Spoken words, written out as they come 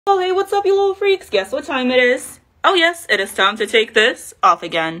Oh hey, what's up you little freaks? Guess what time it is? Oh yes, it is time to take this off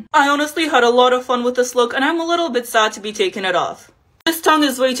again. I honestly had a lot of fun with this look and I'm a little bit sad to be taking it off. This tongue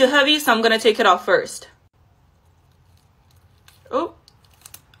is way too heavy, so I'm gonna take it off first. Oh.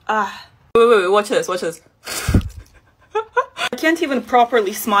 Wait, watch this. I can't even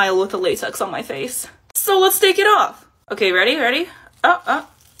properly smile with the latex on my face. So let's take it off. Okay, ready?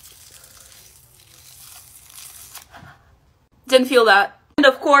 Didn't feel that. And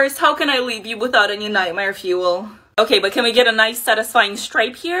of course, how can I leave you without any nightmare fuel? Okay, but can we get a nice satisfying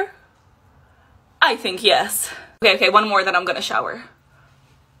stripe here? I think yes. Okay, one more, then I'm gonna shower.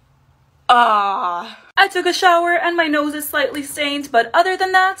 I took a shower and my nose is slightly stained, but other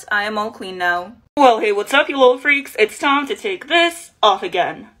than that, I am all clean now. Well, hey, what's up you little freaks? It's time to take this off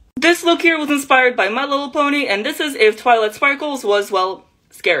again. This look here was inspired by My Little Pony, and this is if Twilight Sparkles was, well,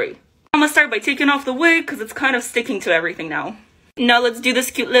 scary. I'm gonna start by taking off the wig because it's kind of sticking to everything now. Now let's do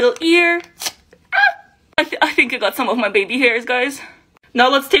this cute little ear. I think I got some of my baby hairs, guys. Now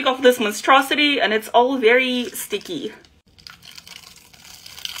let's take off this monstrosity, and it's all very sticky.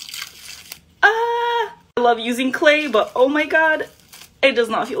 I love using clay, but oh my god, it does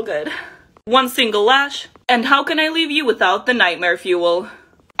not feel good. One single lash, and how can I leave you without the nightmare fuel?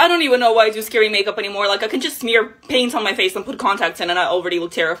 I don't even know why I do scary makeup anymore. Like, I can just smear paint on my face and put contacts in and I already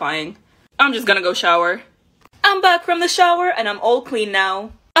look terrifying. I'm just gonna go shower. I'm back from the shower and I'm all clean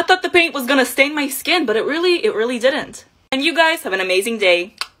now. I thought the paint was gonna stain my skin, but it really didn't. And you guys have an amazing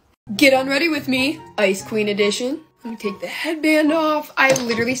day. Get on ready with me, Ice Queen edition. Let me take the headband off. I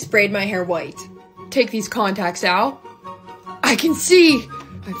literally sprayed my hair white. Take these contacts out. I can see.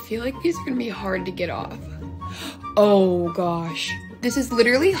 I feel like these are gonna be hard to get off. Oh gosh. This is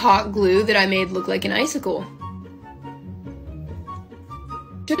literally hot glue that I made look like an icicle.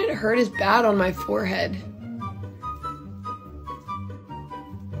 Shouldn't hurt as bad on my forehead.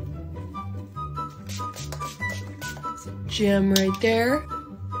 Gem right there.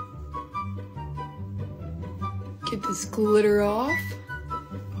 Get this glitter off.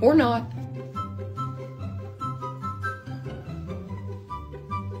 Or not.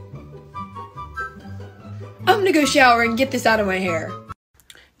 I'm gonna go shower and get this out of my hair.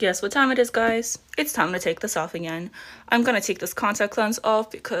 Guess what time it is, guys? It's time to take this off again. I'm gonna take this contact lens off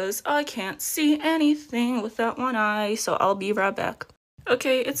because I can't see anything with that one eye, so I'll be right back.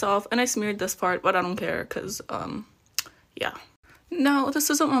 Okay, it's off, and I smeared this part, but I don't care because, yeah. No, this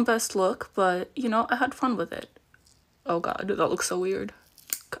isn't my best look, but, you know, I had fun with it. Oh god, that looks so weird.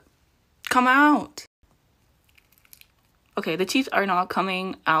 Come out! Okay, the teeth are not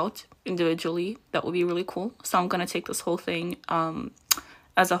coming out individually. That would be really cool. So I'm gonna take this whole thing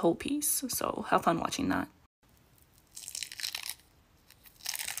as a whole piece. So have fun watching that.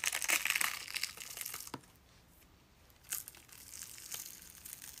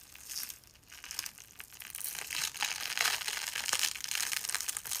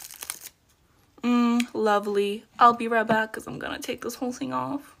 Lovely. I'll be right back because I'm gonna take this whole thing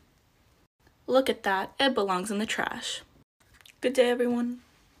off. Look at that. It belongs in the trash. Good day, everyone.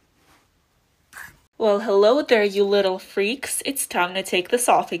 Well, hello there, you little freaks. It's time to take this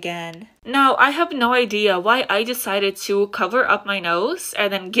off again. Now, I have no idea why I decided to cover up my nose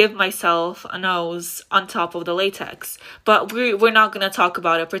and then give myself a nose on top of the latex. But we're not gonna talk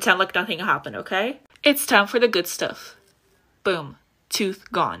about it. Pretend like nothing happened, okay? It's time for the good stuff. Boom.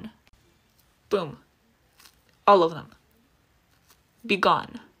 Tooth gone. Boom. All of them. Be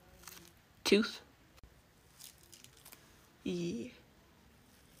gone. Tooth. Yeah.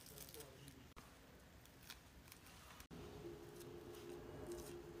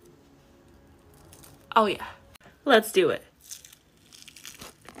 Oh yeah, let's do it.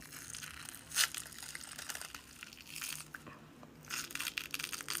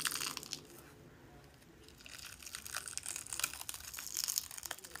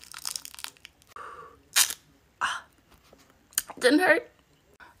 Didn't hurt.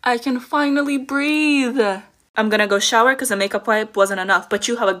 I can finally breathe. I'm gonna go shower because the makeup wipe wasn't enough, but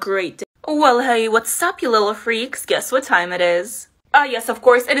you have a great day. Well, hey, what's up, you little freaks? Guess what time it is? Yes, of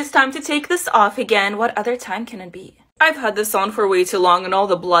course, it is time to take this off again. What other time can it be? I've had this on for way too long and all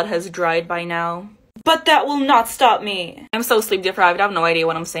the blood has dried by now. But that will not stop me. I'm so sleep deprived, I have no idea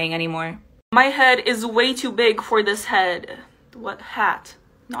what I'm saying anymore. My head is way too big for this head. What hat?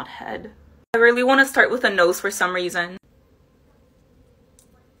 Not head. I really want to start with a nose for some reason.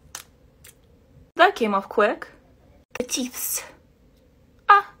 That came off quick. The teeths.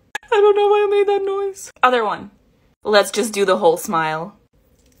 I don't know why I made that noise. Other one. Let's just do the whole smile.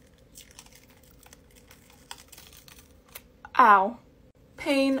 Ow.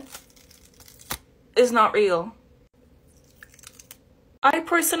 Pain is not real. I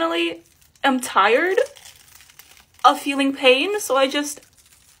personally am tired of feeling pain, so I just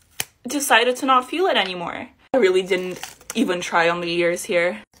decided to not feel it anymore. I really didn't even try on the ears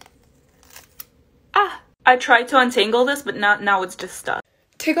here. I tried to untangle this, but now it's just stuck.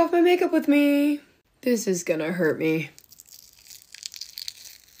 Take off my makeup with me. This is gonna hurt me.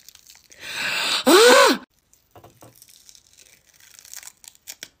 Ah!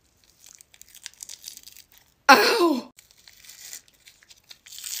 Ow!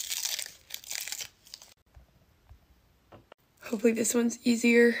 Hopefully this one's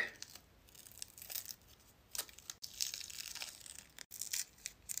easier.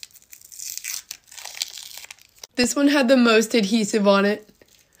 This one had the most adhesive on it.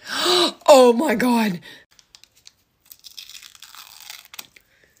 Oh my god.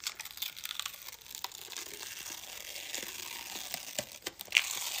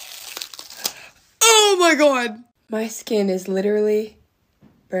 Oh my god. My skin is literally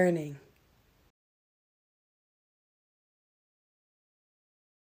burning.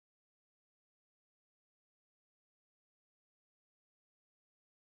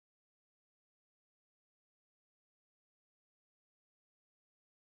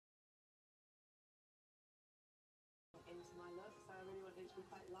 Into my look, so I really wanted it to be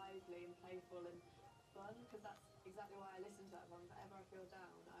quite lively and playful and fun, because that's exactly why I listen to that one. Whenever I feel down,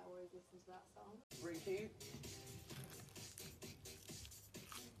 I always listen to that song. Bring heat.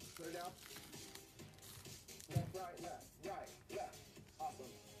 Put it down. Left, right, left. Awesome.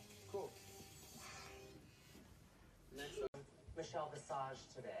 Cool. Next one. Michelle Visage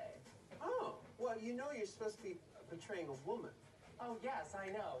today. Oh, well, you know you're supposed to be portraying a woman. Oh, yes, I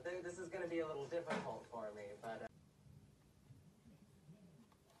know. This is going to be a little difficult for me, but...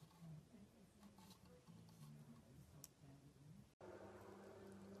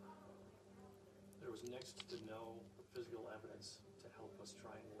 There was next to no physical evidence to help us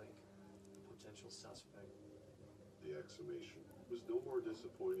try and link the potential suspect. The exhumation was no more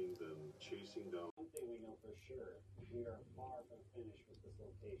disappointing than chasing down. One thing we know for sure, we are far from finished with this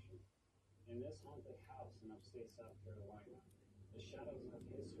location. In this haunted house in upstate South Carolina, the shadows of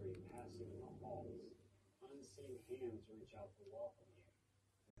history passing in the halls, unseen hands reach out to welcome you.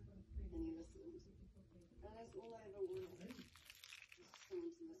 And he listened. And that's all I ever wanted. Just for him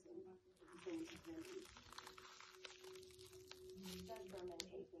to listen. For him to hear me. Judge Berman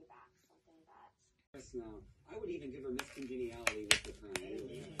paid me back something that... Yes, no. I would even give her Miss Congeniality with the crime.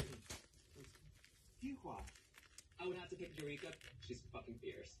 I would have to pick Eureka. She's fucking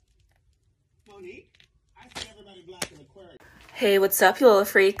fierce. Monique, I see everybody black in Aquarius. Hey, what's up, you little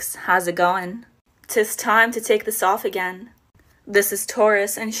freaks? How's it going? 'Tis time to take this off again. This is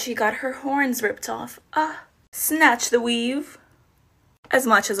Taurus, and she got her horns ripped off. Snatch the weave. As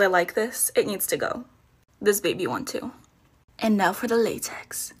much as I like this, it needs to go. This baby one too. And now for the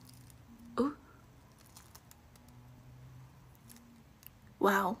latex. Ooh.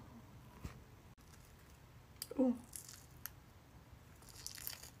 Wow. Ooh.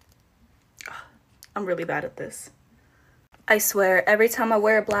 I'm really bad at this. I swear, every time I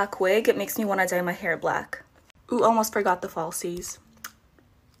wear a black wig, it makes me want to dye my hair black. Ooh, almost forgot the falsies.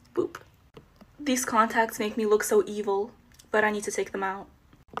 Boop. These contacts make me look so evil, but I need to take them out.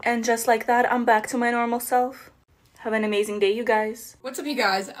 And just like that, I'm back to my normal self. Have an amazing day, you guys. What's up, you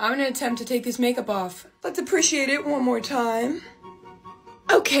guys? I'm gonna attempt to take this makeup off. Let's appreciate it one more time.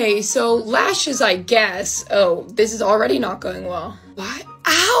 Okay, so lashes, I guess. Oh, this is already not going well. What?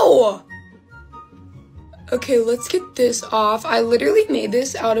 Ow! Okay, let's get this off. I literally made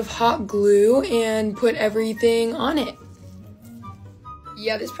this out of hot glue and put everything on it.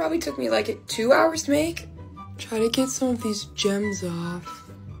 Yeah, this probably took me like 2 hours to make. Try to get some of these gems off.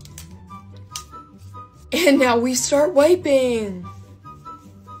 And now we start wiping.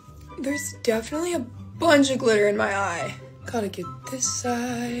 There's definitely a bunch of glitter in my eye. Gotta get this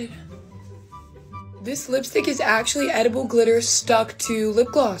side. This lipstick is actually edible glitter stuck to lip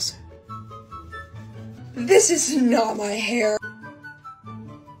gloss. This is not my hair.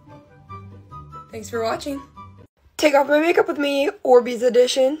 Thanks for watching. Take off my makeup with me, Orbeez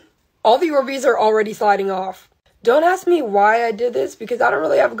edition. All the Orbeez are already sliding off. Don't ask me why I did this because I don't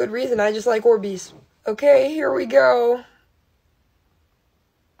really have a good reason. I just like Orbeez. Okay, here we go.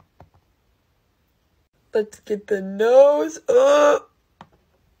 Let's get the nose up.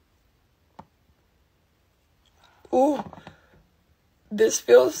 Ooh, this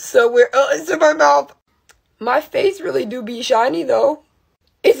feels so weird. Oh, it's in my mouth. My face really do be shiny though.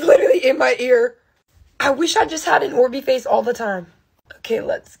 It's literally in my ear. I wish I just had an Orby face all the time. Okay,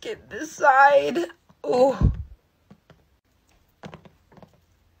 let's get this side. Oh.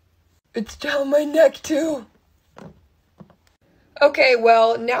 It's down my neck too. Okay,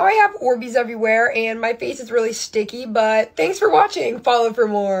 well, now I have Orbeez everywhere and my face is really sticky, but thanks for watching. Follow for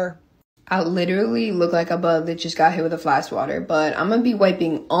more. I literally look like a bug that just got hit with a fly swatter, but I'm gonna be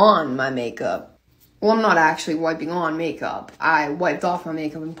wiping on my makeup. Well, I'm not actually wiping on makeup. I wiped off my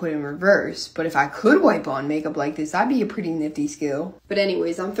makeup and put it in reverse, but if I could wipe on makeup like this, that'd be a pretty nifty skill. But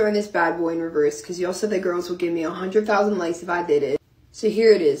anyways, I'm throwing this bad boy in reverse because y'all said that girls would give me 100,000 likes if I did it. So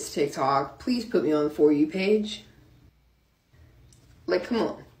here it is, TikTok. Please put me on the For You page. Like, come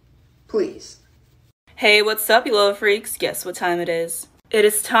on. Please. Hey, what's up, you little freaks? Guess what time it is? It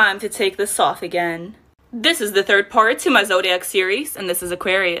is time to take this off again. This is the third part to my Zodiac series, and this is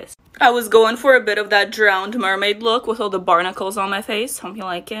Aquarius. I was going for a bit of that drowned mermaid look with all the barnacles on my face. Hope you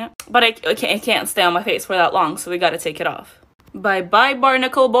like it. But I can't stay on my face for that long, so we gotta take it off. Bye-bye,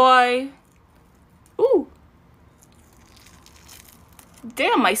 barnacle boy. Ooh.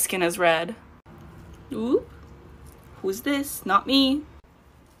 Damn, my skin is red. Ooh. Who's this? Not me.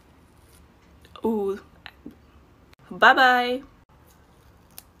 Ooh. Bye-bye.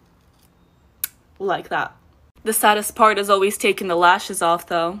 Like that. The saddest part is always taking the lashes off,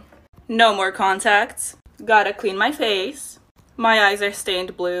 though. No more contacts. Gotta clean my face. My eyes are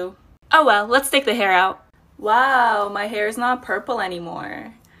stained blue. Oh well, let's take the hair out. Wow, my hair is not purple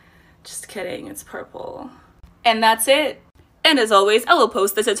anymore. Just kidding, it's purple. And that's it. And as always, I will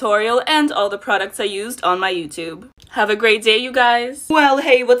post the tutorial and all the products I used on my YouTube. Have a great day, you guys. Well,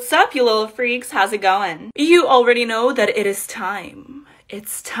 hey, what's up, you little freaks? How's it going? You already know that it is time.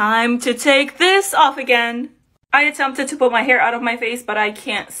 It's time to take this off again. I attempted to put my hair out of my face, but I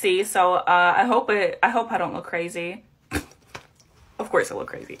can't see, so I hope I don't look crazy. Of course I look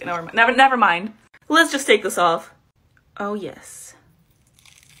crazy. Never mind. Let's just take this off. Oh yes.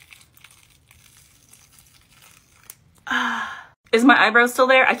 Is my eyebrow still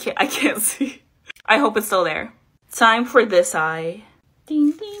there? I can't see. I hope it's still there. Time for this eye.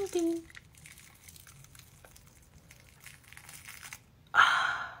 Ding ding ding.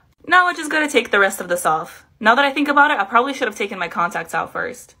 Now I just gotta take the rest of this off. Now that I think about it, I probably should have taken my contacts out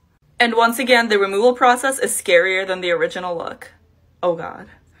first. And once again, the removal process is scarier than the original look. Oh god.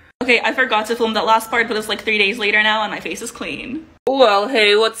 Okay, I forgot to film that last part, but it's like 3 days later now and my face is clean. Well,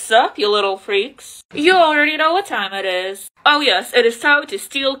 hey, what's up, you little freaks? You already know what time it is. Oh yes, it is time to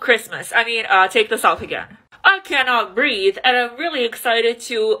steal Christmas. Take this off again. I cannot breathe, and I'm really excited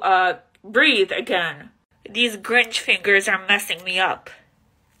to, breathe again. These Grinch fingers are messing me up.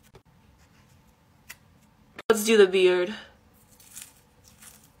 Let's do the beard.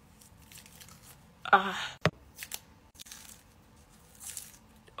 Oh,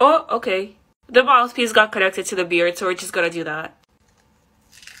 okay. The mouthpiece got connected to the beard, so we're just gonna do that.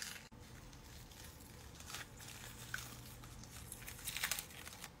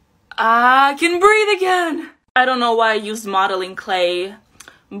 I can breathe again! I don't know why I used modeling clay,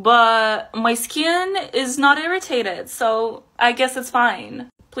 but my skin is not irritated, so I guess it's fine.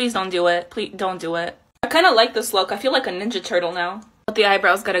 Please don't do it. Please don't do it. I kind of like this look. I feel like a Ninja Turtle now. But the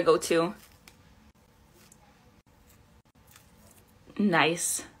eyebrows gotta go too.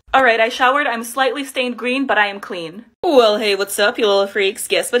 Nice. Alright, I showered. I'm slightly stained green, but I am clean. Well, hey, what's up, you little freaks?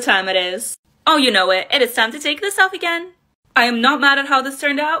 Guess what time it is? Oh, you know it. It is time to take this off again. I am not mad at how this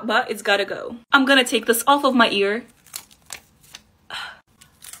turned out, but it's gotta go. I'm gonna take this off of my ear.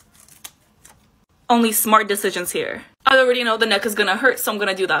 Only smart decisions here. I already know the neck is gonna hurt, so I'm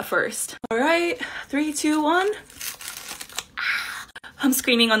gonna do that first. Alright, 3, 2, 1. I'm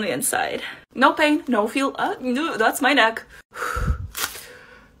screaming on the inside. No pain, no feel. That's my neck.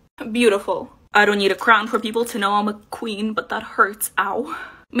 Beautiful. I don't need a crown for people to know I'm a queen, but that hurts. Ow.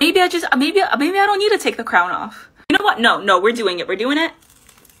 Maybe I don't need to take the crown off. You know what? No, we're doing it. We're doing it.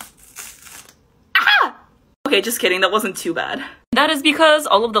 Ah! Okay, just kidding. That wasn't too bad. That is because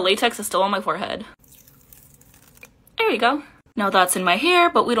all of the latex is still on my forehead. There you go. Now that's in my hair,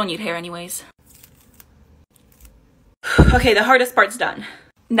 but we don't need hair anyways. Okay, the hardest part's done.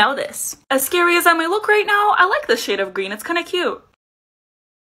 Now this. As scary as I may look right now, I like this shade of green. It's kind of cute.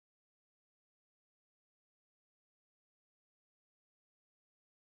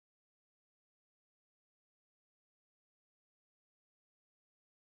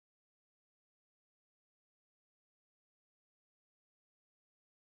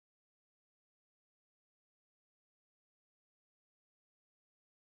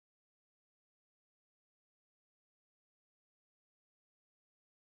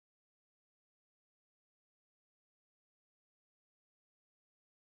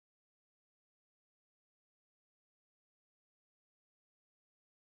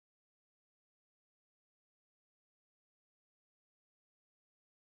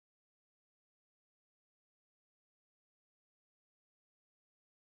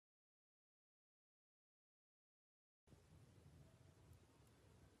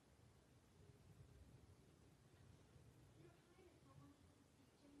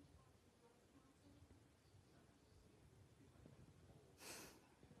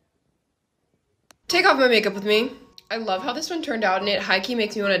 Take off my makeup with me. I love how this one turned out, and it high-key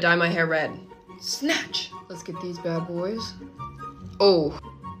makes me want to dye my hair red. Snatch! Let's get these bad boys. Oh.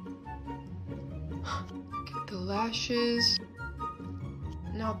 Get the lashes.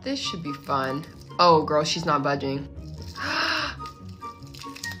 Now this should be fun. Oh, girl, she's not budging.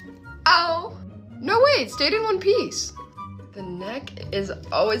 Ow! No, wait, it stayed in one piece. The neck is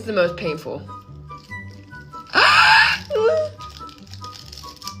always the most painful. Ow!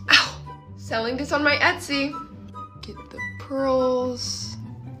 Selling this on my Etsy. Get the pearls.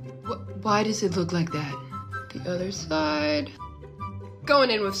 Why does it look like that? The other side. Going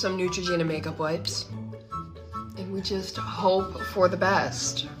in with some Neutrogena makeup wipes. And we just hope for the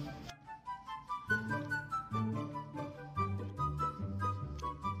best.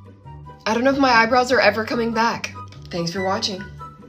 I don't know if my eyebrows are ever coming back. Thanks for watching.